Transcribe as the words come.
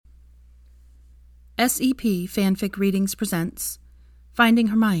SEP Fanfic Readings presents Finding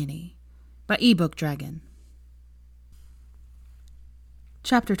Hermione by eBook Dragon.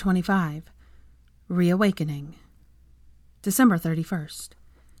 Chapter 25 Reawakening. December 31st.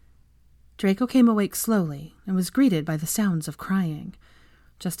 Draco came awake slowly and was greeted by the sounds of crying.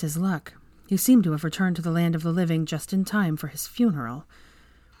 Just his luck. He seemed to have returned to the land of the living just in time for his funeral.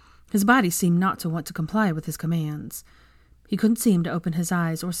 His body seemed not to want to comply with his commands. He couldn't seem to open his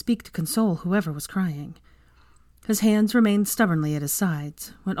eyes or speak to console whoever was crying. His hands remained stubbornly at his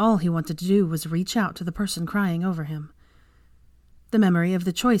sides, when all he wanted to do was reach out to the person crying over him. The memory of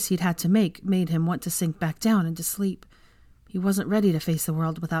the choice he'd had to make made him want to sink back down into sleep. He wasn't ready to face the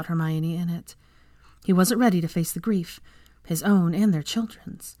world without Hermione in it. He wasn't ready to face the grief, his own and their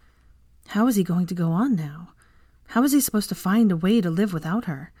children's. How was he going to go on now? How was he supposed to find a way to live without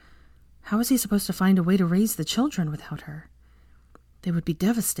her? How was he supposed to find a way to raise the children without her? They would be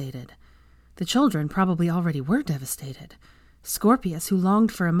devastated. The children probably already were devastated. Scorpius, who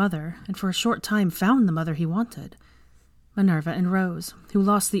longed for a mother, and for a short time found the mother he wanted. Minerva and Rose, who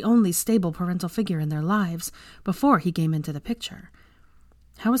lost the only stable parental figure in their lives before he came into the picture.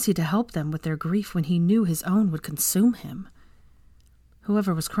 How was he to help them with their grief when he knew his own would consume him?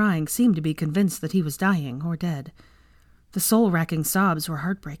 Whoever was crying seemed to be convinced that he was dying or dead. The soul-racking sobs were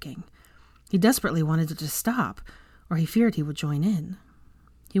heartbreaking. He desperately wanted it to stop, or he feared he would join in.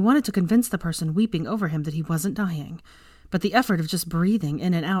 He wanted to convince the person weeping over him that he wasn't dying, but the effort of just breathing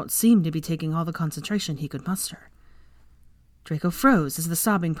in and out seemed to be taking all the concentration he could muster. Draco froze as the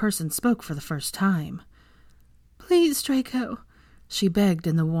sobbing person spoke for the first time. "Please, Draco," she begged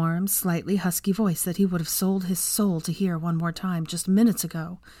in the warm, slightly husky voice that he would have sold his soul to hear one more time just minutes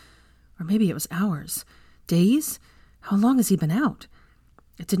ago. Or maybe it was hours. Days? How long has he been out?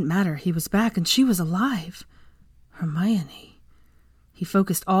 It didn't matter. He was back and she was alive. Hermione. He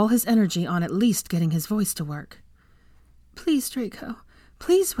focused all his energy on at least getting his voice to work. "Please, Draco.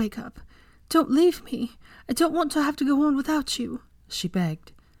 Please wake up. Don't leave me. I don't want to have to go on without you," she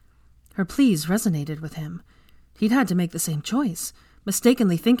begged. Her pleas resonated with him. He'd had to make the same choice,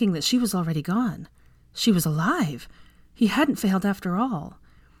 mistakenly thinking that she was already gone. She was alive. He hadn't failed after all.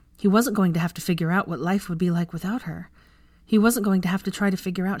 He wasn't going to have to figure out what life would be like without her. He wasn't going to have to try to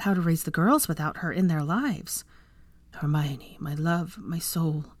figure out how to raise the girls without her in their lives. "Hermione, my love, my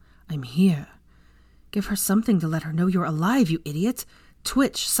soul, I'm here. Give her something to let her know you're alive, you idiot.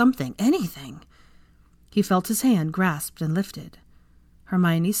 Twitch, something, anything." He felt his hand grasped and lifted.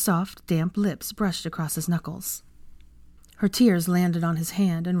 Hermione's soft, damp lips brushed across his knuckles. Her tears landed on his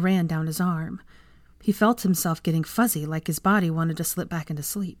hand and ran down his arm. He felt himself getting fuzzy, like his body wanted to slip back into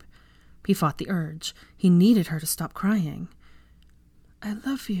sleep. He fought the urge. He needed her to stop crying. "I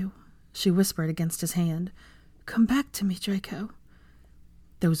love you," she whispered against his hand. "Come back to me, Draco."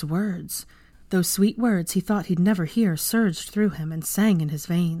 Those words, those sweet words he thought he'd never hear, surged through him and sang in his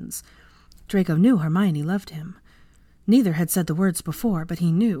veins. Draco knew Hermione loved him. Neither had said the words before, but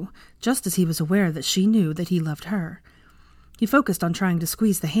he knew, just as he was aware that she knew that he loved her. He focused on trying to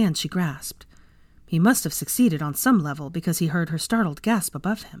squeeze the hand she grasped. He must have succeeded on some level because he heard her startled gasp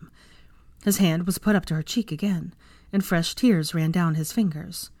above him. His hand was put up to her cheek again, and fresh tears ran down his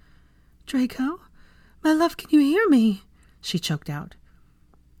fingers. "Draco? My love, can you hear me?" she choked out.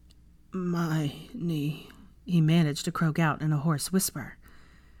 "My knee," he managed to croak out in a hoarse whisper.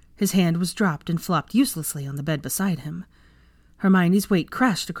 His hand was dropped and flopped uselessly on the bed beside him. Hermione's weight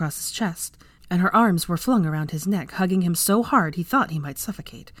crashed across his chest, and her arms were flung around his neck, hugging him so hard he thought he might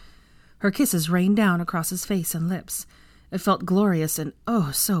suffocate. Her kisses rained down across his face and lips. It felt glorious and, oh,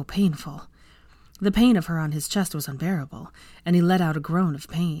 so painful. The pain of her on his chest was unbearable, and he let out a groan of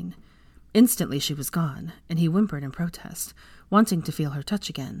pain. Instantly she was gone, and he whimpered in protest, wanting to feel her touch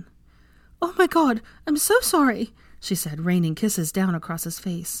again. "Oh my God, I'm so sorry," she said, raining kisses down across his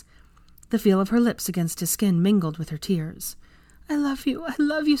face. The feel of her lips against his skin mingled with her tears. I love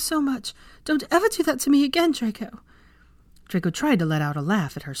you so much. Don't ever do that to me again, Draco." Draco tried to let out a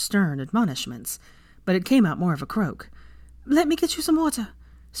laugh at her stern admonishments, but it came out more of a croak. "Let me get you some water,"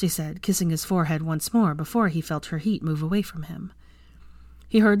 she said, kissing his forehead once more before he felt her heat move away from him.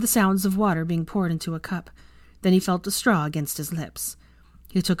 He heard the sounds of water being poured into a cup. Then he felt a straw against his lips.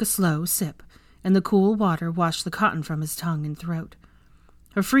 He took a slow sip, and the cool water washed the cotton from his tongue and throat.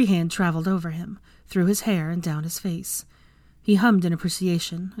 Her free hand traveled over him, through his hair and down his face. He hummed in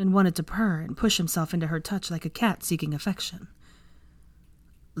appreciation and wanted to purr and push himself into her touch like a cat seeking affection.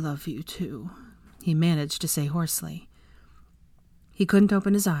 "Love you too," he managed to say hoarsely. He couldn't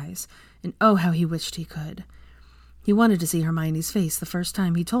open his eyes, and oh, how he wished he could. He wanted to see Hermione's face the first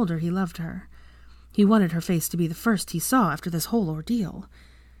time he told her he loved her. He wanted her face to be the first he saw after this whole ordeal.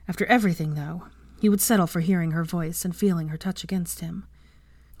 After everything, though, He would settle for hearing her voice and feeling her touch against him.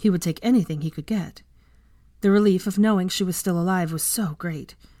 He would take anything he could get. The relief of knowing she was still alive was so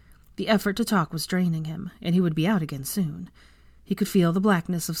great. The effort to talk was draining him, and he would be out again soon. He could feel the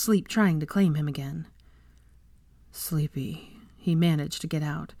blackness of sleep trying to claim him again. Sleepy, he managed to get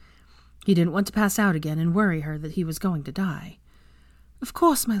out. He didn't want to pass out again and worry her that he was going to die. "Of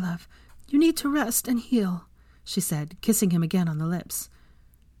course, my love. You need to rest and heal," she said, kissing him again on the lips.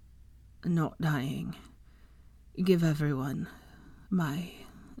 "Not dying. Give everyone my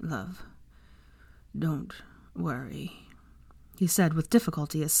love. Don't worry," he said with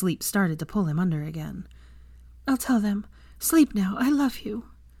difficulty as sleep started to pull him under again. "I'll tell them. Sleep now. I love you,"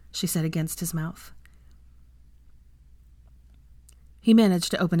 she said against his mouth. He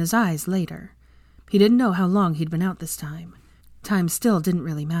managed to open his eyes later. He didn't know how long he'd been out this time. Time still didn't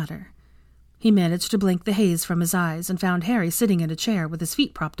really matter. He managed to blink the haze from his eyes and found Harry sitting in a chair with his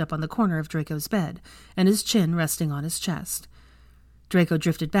feet propped up on the corner of Draco's bed and his chin resting on his chest. Draco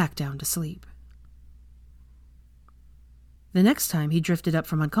drifted back down to sleep. The next time he drifted up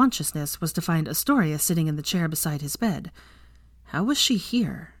from unconsciousness was to find Astoria sitting in the chair beside his bed. How was she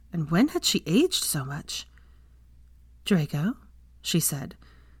here, and when had she aged so much? "Draco?" she said.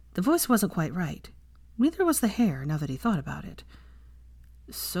 The voice wasn't quite right. Neither was the hair, now that he thought about it.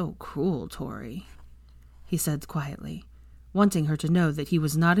 "So cruel, Tori," he said quietly, wanting her to know that he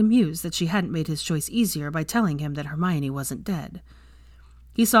was not amused that she hadn't made his choice easier by telling him that Hermione wasn't dead.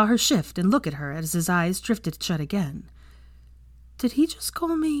 He saw her shift and look at her as his eyes drifted shut again. "Did he just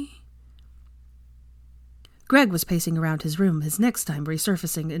call me?" Greg was pacing around his room, his next time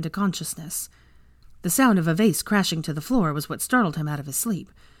resurfacing into consciousness. The sound of a vase crashing to the floor was what startled him out of his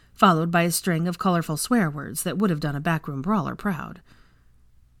sleep, followed by a string of colorful swear words that would have done a backroom brawler proud.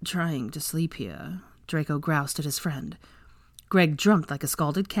 "Trying to sleep here," Draco groused at his friend. Greg jumped like a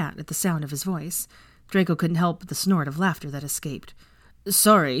scalded cat at the sound of his voice. Draco couldn't help but the snort of laughter that escaped.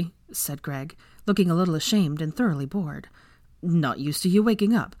 "Sorry," said Greg, looking a little ashamed and thoroughly bored. "Not used to you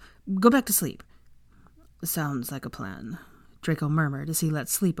waking up. Go back to sleep." "Sounds like a plan," Draco murmured as he let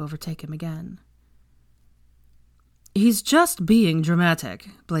sleep overtake him again. "He's just being dramatic,"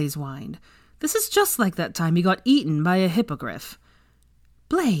 Blaze whined. "This is just like that time he got eaten by a hippogriff."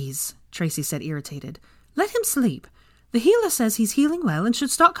 "Blaze," Tracy said, irritated. "Let him sleep. The healer says he's healing well and should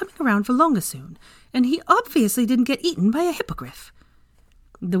start coming around for longer soon, and he obviously didn't get eaten by a hippogriff."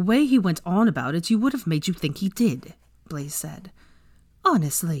 "The way he went on about it, you would have made you think he did," Blaze said.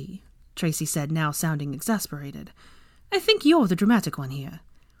 "Honestly," Tracy said, now sounding exasperated, "I think you're the dramatic one here."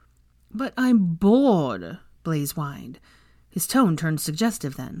 "But I'm bored," Blaze whined. His tone turned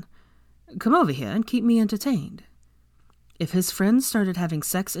suggestive then. "Come over here and keep me entertained." If his friends started having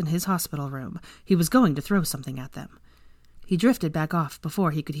sex in his hospital room, he was going to throw something at them. He drifted back off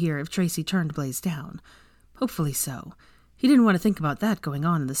before he could hear if Tracy turned Blaze down. Hopefully so. He didn't want to think about that going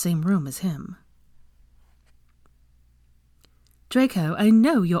on in the same room as him. "Draco, I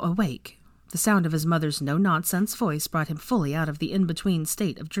know you're awake." The sound of his mother's no-nonsense voice brought him fully out of the in-between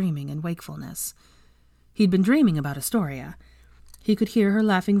state of dreaming and wakefulness. He'd been dreaming about Astoria. He could hear her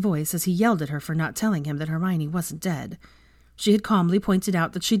laughing voice as he yelled at her for not telling him that Hermione wasn't dead. She had calmly pointed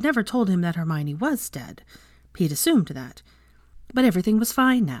out that she'd never told him that Hermione was dead. He'd assumed that. But everything was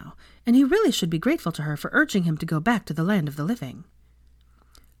fine now, and he really should be grateful to her for urging him to go back to the land of the living.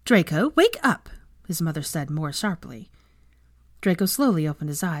 "Draco, wake up," his mother said more sharply. Draco slowly opened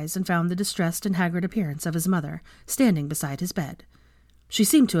his eyes and found the distressed and haggard appearance of his mother standing beside his bed. She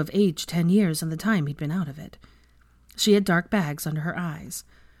seemed to have aged 10 years in the time he'd been out of it. She had dark bags under her eyes.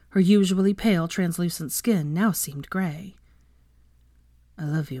 Her usually pale, translucent skin now seemed gray. "I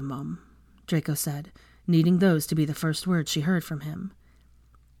love you, Mom," Draco said, needing those to be the first words she heard from him.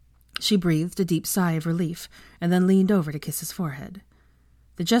 She breathed a deep sigh of relief and then leaned over to kiss his forehead.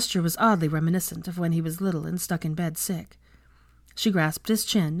 The gesture was oddly reminiscent of when he was little and stuck in bed sick. She grasped his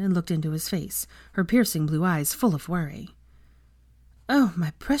chin and looked into his face, her piercing blue eyes full of worry. "Oh,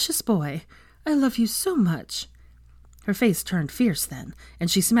 my precious boy, I love you so much." Her face turned fierce then,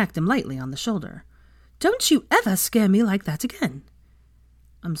 and she smacked him lightly on the shoulder. "Don't you ever scare me like that again."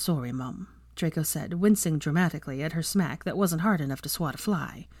 "I'm sorry, Mom," Draco said, wincing dramatically at her smack that wasn't hard enough to swat a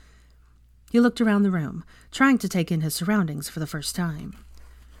fly. He looked around the room, trying to take in his surroundings for the first time.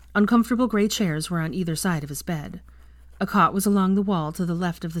 Uncomfortable gray chairs were on either side of his bed. A cot was along the wall to the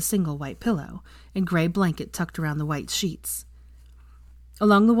left of the single white pillow, and gray blanket tucked around the white sheets.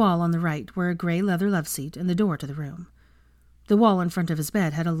 Along the wall on the right were a gray leather loveseat and the door to the room. The wall in front of his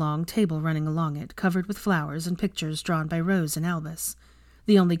bed had a long table running along it, covered with flowers and pictures drawn by Rose and Albus,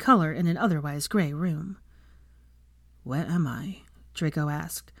 the only color in an otherwise gray room. "Where am I?" Draco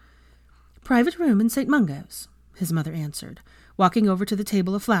asked. Private room in St. Mungo's, his mother answered, walking over to the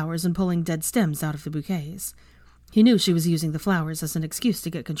table of flowers and pulling dead stems out of the bouquets. He knew she was using the flowers as an excuse to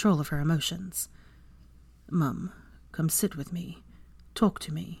get control of her emotions. Mum, come sit with me. Talk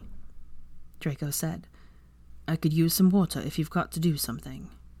to me, Draco said. I could use some water if you've got to do something.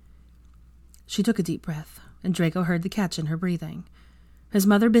 She took a deep breath, and Draco heard the catch in her breathing. His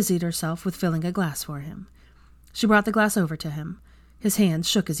mother busied herself with filling a glass for him. She brought the glass over to him. His hand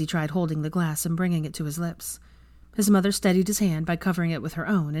shook as he tried holding the glass and bringing it to his lips. His mother steadied his hand by covering it with her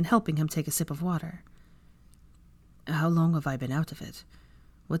own and helping him take a sip of water. How long have I been out of it?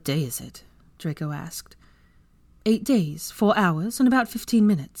 What day is it? Draco asked. 8 days, 4 hours, and about 15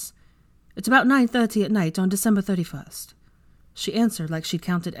 minutes. It's about 9:30 at night on December 31st. She answered like she'd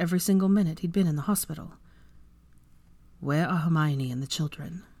counted every single minute he'd been in the hospital. Where are Hermione and the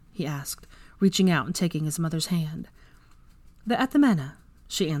children? He asked, reaching out and taking his mother's hand. They're at the manor,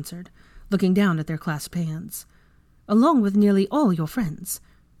 she answered, looking down at their clasped hands. Along with nearly all your friends.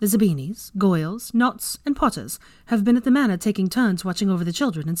 The Zabinis, Goyles, Knotts, and Potters have been at the manor taking turns watching over the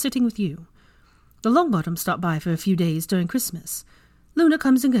children and sitting with you. The Longbottoms stop by for a few days during Christmas. Luna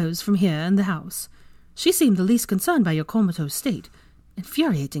comes and goes from here and the house. She seemed the least concerned by your comatose state.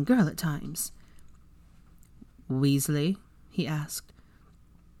 Infuriating girl at times. Weasley? He asked.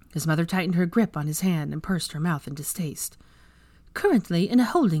 His mother tightened her grip on his hand and pursed her mouth in distaste. Currently in a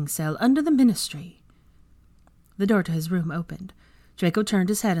holding cell under the ministry. The door to his room opened. Draco turned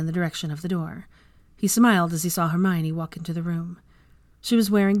his head in the direction of the door. He smiled as he saw Hermione walk into the room. She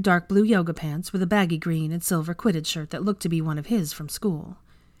was wearing dark blue yoga pants with a baggy green and silver Quidditch shirt that looked to be one of his from school.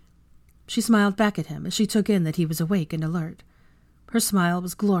 She smiled back at him as she took in that he was awake and alert. Her smile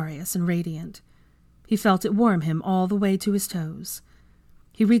was glorious and radiant. He felt it warm him all the way to his toes.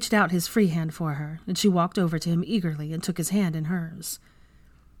 He reached out his free hand for her, and she walked over to him eagerly and took his hand in hers.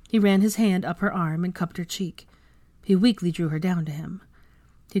 He ran his hand up her arm and cupped her cheek. He weakly drew her down to him.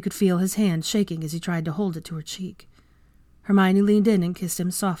 He could feel his hand shaking as he tried to hold it to her cheek. Hermione leaned in and kissed him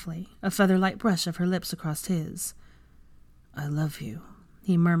softly, a feather-light brush of her lips across his. I love you,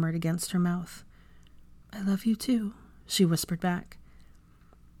 he murmured against her mouth. I love you too, she whispered back.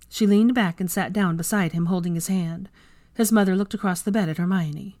 She leaned back and sat down beside him, holding his hand. His mother looked across the bed at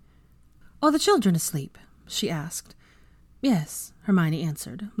Hermione. Are the children asleep? She asked. Yes, Hermione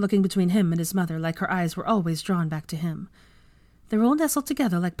answered, looking between him and his mother like her eyes were always drawn back to him. They're all nestled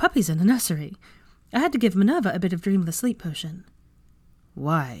together like puppies in a nursery. I had to give Minerva a bit of dreamless sleep potion.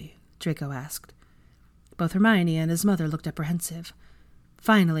 Why? Draco asked. Both Hermione and his mother looked apprehensive.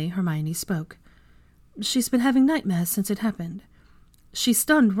 Finally, Hermione spoke. She's been having nightmares since it happened. She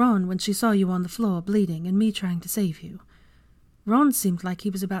stunned Ron when she saw you on the floor bleeding and me trying to save you. Ron seemed like he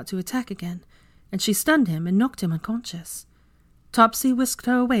was about to attack again, and she stunned him and knocked him unconscious. Topsy whisked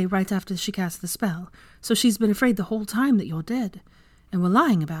her away right after she cast the spell, so she's been afraid the whole time that you're dead, and we're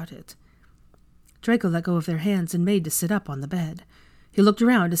lying about it. Draco let go of their hands and made to sit up on the bed. He looked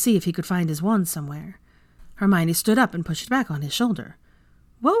around to see if he could find his wand somewhere. Hermione stood up and pushed back on his shoulder.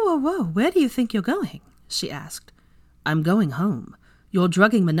 Whoa, where do you think you're going? She asked. I'm going home. You're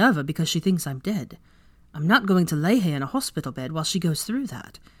drugging Minerva because she thinks I'm dead. I'm not going to lay here in a hospital bed while she goes through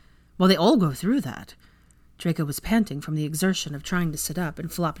that. Well, they all go through that. Draco was panting from the exertion of trying to sit up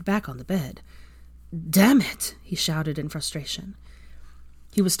and flopped back on the bed. Damn it, he shouted in frustration.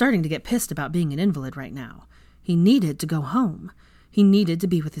 He was starting to get pissed about being an invalid right now. He needed to go home. He needed to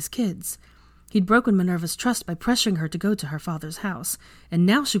be with his kids. He'd broken Minerva's trust by pressuring her to go to her father's house, and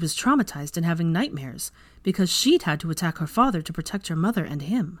now she was traumatized and having nightmares because she'd had to attack her father to protect her mother and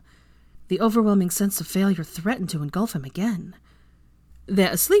him. The overwhelming sense of failure threatened to engulf him again.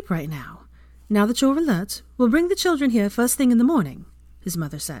 They're asleep right now. Now that you're alert, we'll bring the children here first thing in the morning, his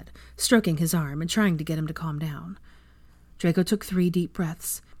mother said, stroking his arm and trying to get him to calm down. Draco took 3 deep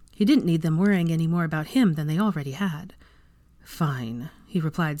breaths. He didn't need them worrying any more about him than they already had. Fine, he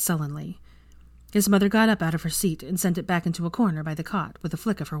replied sullenly. His mother got up out of her seat and sent it back into a corner by the cot with a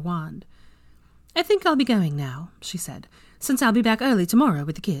flick of her wand. I think I'll be going now, she said, since I'll be back early tomorrow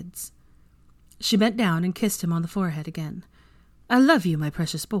with the kids. She bent down and kissed him on the forehead again. I love you, my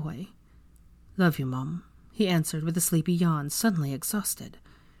precious boy. Love you, Mom, he answered with a sleepy yawn, suddenly exhausted.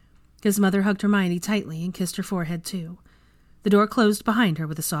 His mother hugged Hermione tightly and kissed her forehead too. The door closed behind her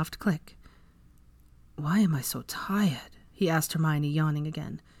with a soft click. Why am I so tired? He asked Hermione, yawning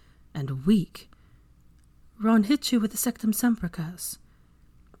again. And weak. Ron hit you with the Sectum Sempra curse.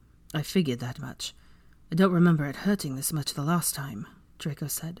 I figured that much. I don't remember it hurting this much the last time, Draco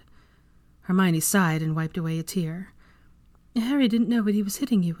said. Hermione sighed and wiped away a tear. Harry didn't know what he was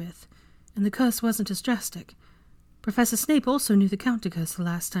hitting you with, and the curse wasn't as drastic. Professor Snape also knew the countercurse the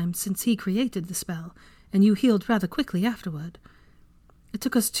last time since he created the spell, and you healed rather quickly afterward. It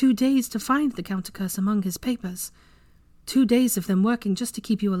took us 2 days to find the countercurse among his papers. 2 days of them working just to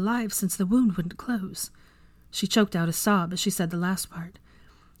keep you alive since the wound wouldn't close. She choked out a sob as she said the last part.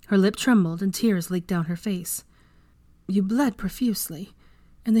 Her lip trembled and tears leaked down her face. You bled profusely,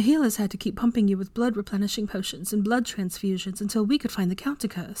 and the healers had to keep pumping you with blood-replenishing potions and blood transfusions until we could find the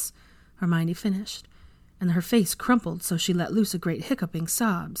countercurse, Hermione finished, and her face crumpled so she let loose a great hiccuping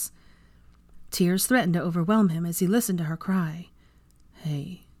sobs. Tears threatened to overwhelm him as he listened to her cry.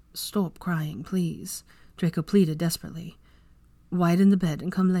 Hey, stop crying, please, Draco pleaded desperately. Widen the bed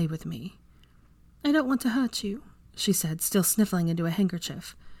and come lay with me. I don't want to hurt you, she said, still sniffling into a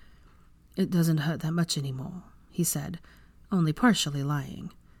handkerchief. It doesn't hurt that much anymore, he said, only partially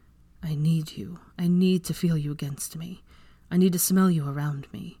lying. I need you. I need to feel you against me. I need to smell you around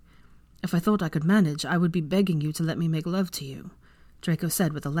me. If I thought I could manage, I would be begging you to let me make love to you, Draco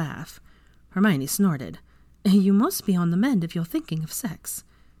said with a laugh. Hermione snorted. You must be on the mend if you're thinking of sex.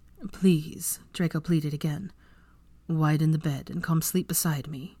 Please, Draco pleaded again. Widen the bed and come sleep beside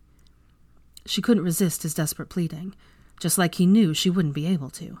me. She couldn't resist his desperate pleading, just like he knew she wouldn't be able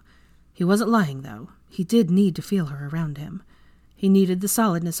to. He wasn't lying, though. He did need to feel her around him. He needed the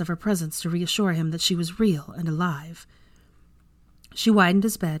solidness of her presence to reassure him that she was real and alive. She widened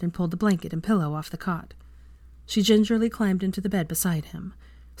his bed and pulled the blanket and pillow off the cot. She gingerly climbed into the bed beside him,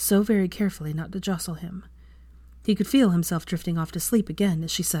 so very carefully not to jostle him. He could feel himself drifting off to sleep again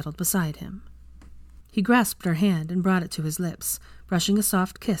as she settled beside him. He grasped her hand and brought it to his lips, brushing a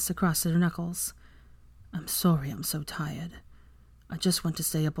soft kiss across their knuckles. I'm sorry I'm so tired. I just want to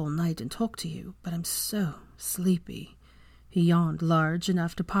stay up all night and talk to you, but I'm so sleepy. He yawned large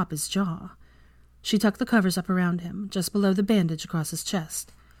enough to pop his jaw. She tucked the covers up around him, just below the bandage across his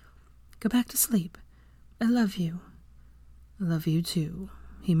chest. Go back to sleep. I love you. I love you too,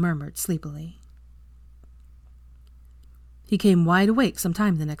 he murmured sleepily. He came wide awake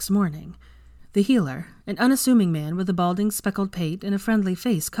sometime the next morning. The healer, an unassuming man with a balding speckled pate and a friendly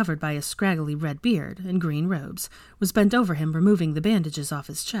face covered by a scraggly red beard and green robes, was bent over him removing the bandages off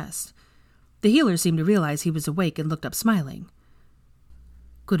his chest. The healer seemed to realize he was awake and looked up smiling.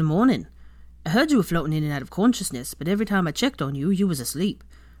 Good morning. I heard you were floating in and out of consciousness, but every time I checked on you, you was asleep.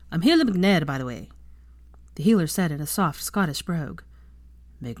 I'm Healer McNair, by the way. The healer said in a soft Scottish brogue.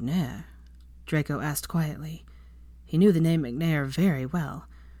 McNair? Draco asked quietly. He knew the name McNair very well.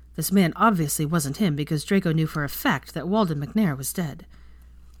 This man obviously wasn't him because Draco knew for a fact that Walden McNair was dead.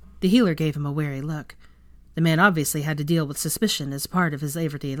 The healer gave him a wary look. The man obviously had to deal with suspicion as part of his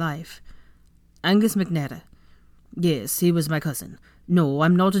everyday life. Angus McNair. Yes, he was my cousin. No,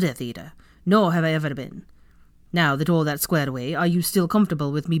 I'm not a Death Eater. Nor have I ever been. Now that all that's squared away, are you still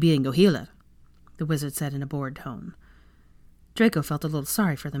comfortable with me being your healer? The wizard said in a bored tone. Draco felt a little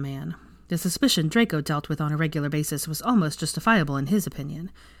sorry for the man. The suspicion Draco dealt with on a regular basis was almost justifiable in his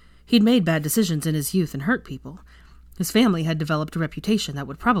opinion. He'd made bad decisions in his youth and hurt people. His family had developed a reputation that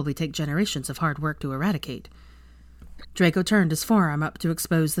would probably take generations of hard work to eradicate. Draco turned his forearm up to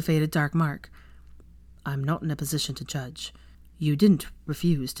expose the faded dark mark. I'm not in a position to judge. You didn't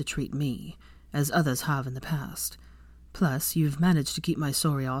refuse to treat me, as others have in the past. Plus, you've managed to keep my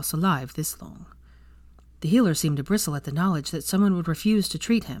sorry ass alive this long. The healer seemed to bristle at the knowledge that someone would refuse to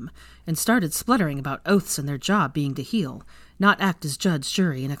treat him, and started spluttering about oaths and their job being to heal, not act as judge,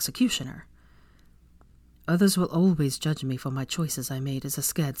 jury, and executioner. Others will always judge me for my choices I made as a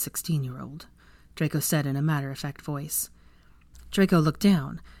scared 16-year-old, Draco said in a matter-of-fact voice. Draco looked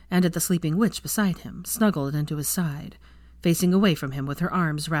down, and at the sleeping witch beside him, snuggled into his side, facing away from him with her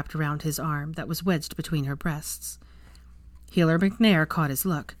arms wrapped around his arm that was wedged between her breasts. Healer McNair caught his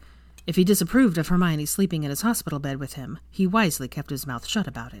look. If he disapproved of Hermione sleeping in his hospital bed with him, he wisely kept his mouth shut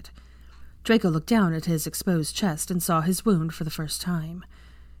about it. Draco looked down at his exposed chest and saw his wound for the first time.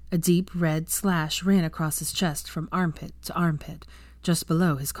 A deep red slash ran across his chest from armpit to armpit, just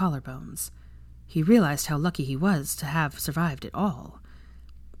below his collarbones. He realized how lucky he was to have survived it all.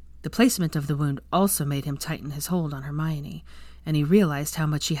 The placement of the wound also made him tighten his hold on Hermione, and he realized how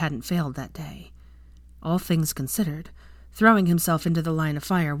much he hadn't failed that day. All things considered, throwing himself into the line of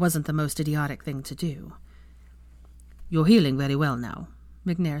fire wasn't the most idiotic thing to do. You're healing very well now,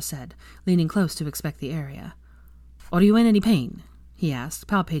 McNair said, leaning close to inspect the area. Are you in any pain? He asked,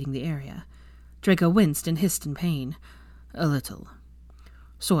 palpating the area. Draco winced and hissed in pain. A little.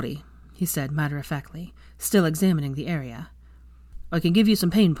 Sorry, he said matter-of-factly, still examining the area. I can give you some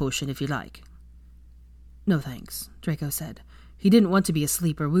pain potion if you like. No thanks, Draco said. He didn't want to be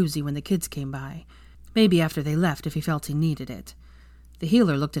asleep or woozy when the kids came by. Maybe after they left if he felt he needed it. The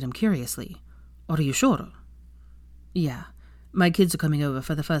healer looked at him curiously. Are you sure? Yeah, my kids are coming over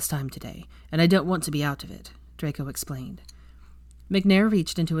for the first time today, and I don't want to be out of it, Draco explained. McNair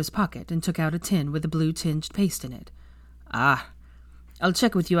reached into his pocket and took out a tin with a blue-tinged paste in it. Ah, I'll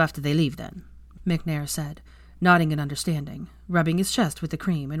check with you after they leave then, McNair said, nodding in understanding, rubbing his chest with the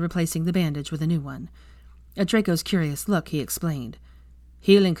cream and replacing the bandage with a new one. At Draco's curious look, he explained.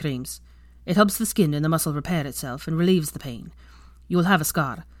 Healing creams. It helps the skin and the muscle repair itself and relieves the pain. You will have a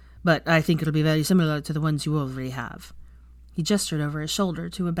scar, but I think it'll be very similar to the ones you already have. He gestured over his shoulder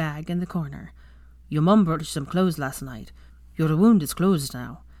to a bag in the corner. Your mum brought you some clothes last night. Your wound is closed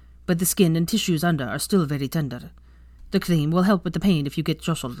now, but the skin and tissues under are still very tender. The cream will help with the pain if you get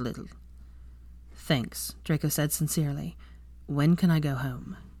jostled a little. Thanks, Draco said sincerely. When can I go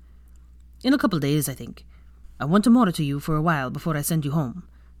home? In a couple days, I think. I want to monitor you for a while before I send you home,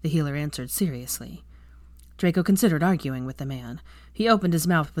 the healer answered seriously. Draco considered arguing with the man. He opened his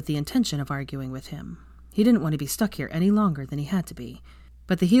mouth with the intention of arguing with him. He didn't want to be stuck here any longer than he had to be.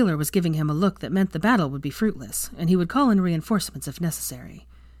 But the healer was giving him a look that meant the battle would be fruitless, and he would call in reinforcements if necessary.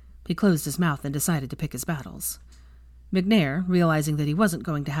 He closed his mouth and decided to pick his battles. McNair, realizing that he wasn't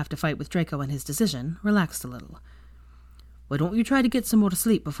going to have to fight with Draco in his decision, relaxed a little. Why don't you try to get some more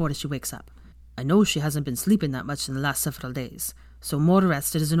sleep before she wakes up? I know she hasn't been sleeping that much in the last several days, so more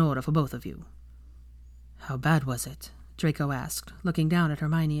rest is in order for both of you. How bad was it? Draco asked, looking down at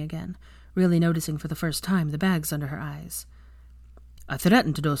Hermione again, really noticing for the first time the bags under her eyes. I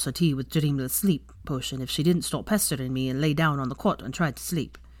threatened to dose her tea with dreamless sleep potion if she didn't stop pestering me and lay down on the cot and tried to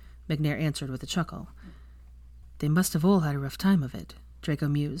sleep, McNair answered with a chuckle. They must have all had a rough time of it, Draco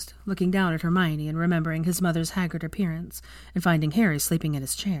mused, looking down at Hermione and remembering his mother's haggard appearance and finding Harry sleeping in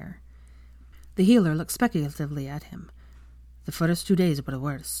his chair. The healer looked speculatively at him. The first 2 days were the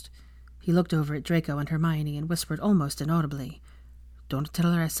worst. He looked over at Draco and Hermione and whispered almost inaudibly, Don't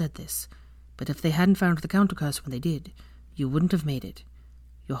tell her I said this, but if they hadn't found the countercurse when they did, you wouldn't have made it.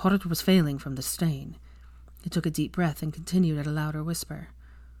 Your heart was failing from the strain. He took a deep breath and continued at a louder whisper.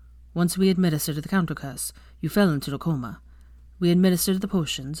 Once we administered the countercurse, you fell into a coma. We administered the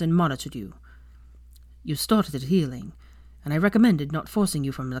potions and monitored you. You started healing, and I recommended not forcing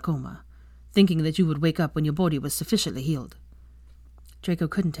you from the coma, thinking that you would wake up when your body was sufficiently healed. Draco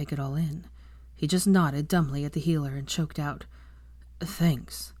couldn't take it all in. He just nodded dumbly at the healer and choked out,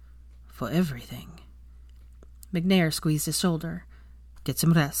 Thanks for everything. McNair squeezed his shoulder. Get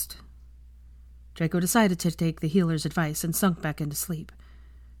some rest. Draco decided to take the healer's advice and sunk back into sleep.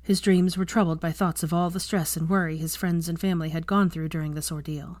 His dreams were troubled by thoughts of all the stress and worry his friends and family had gone through during this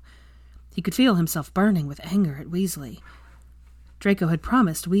ordeal. He could feel himself burning with anger at Weasley. Draco had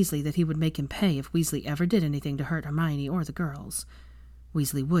promised Weasley that he would make him pay if Weasley ever did anything to hurt Hermione or the girls.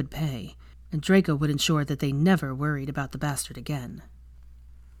 Weasley would pay, and Draco would ensure that they never worried about the bastard again.